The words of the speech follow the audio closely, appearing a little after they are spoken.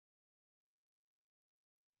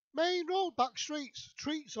Maine road back streets,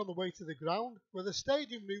 treats on the way to the ground, where the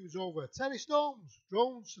stadium looms over, tennis domes,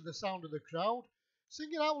 drones to the sound of the crowd,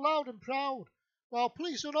 singing out loud and proud, while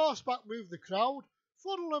police on horseback move the crowd,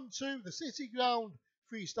 funnel them to the city ground,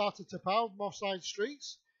 free started to pound Moss Side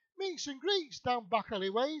streets, meets and greets down back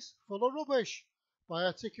alleyways, full of rubbish, buy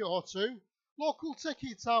a ticket or two, local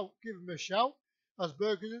tickets out, give 'em a shout, as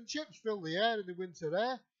burgers and chips fill the air in the winter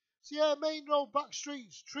air, see our Main road back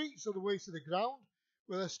streets, treats on the way to the ground,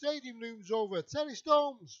 where the stadium looms over, tennis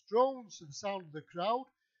domes, drones to the sound of the crowd,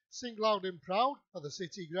 sing loud and proud at the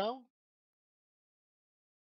city ground.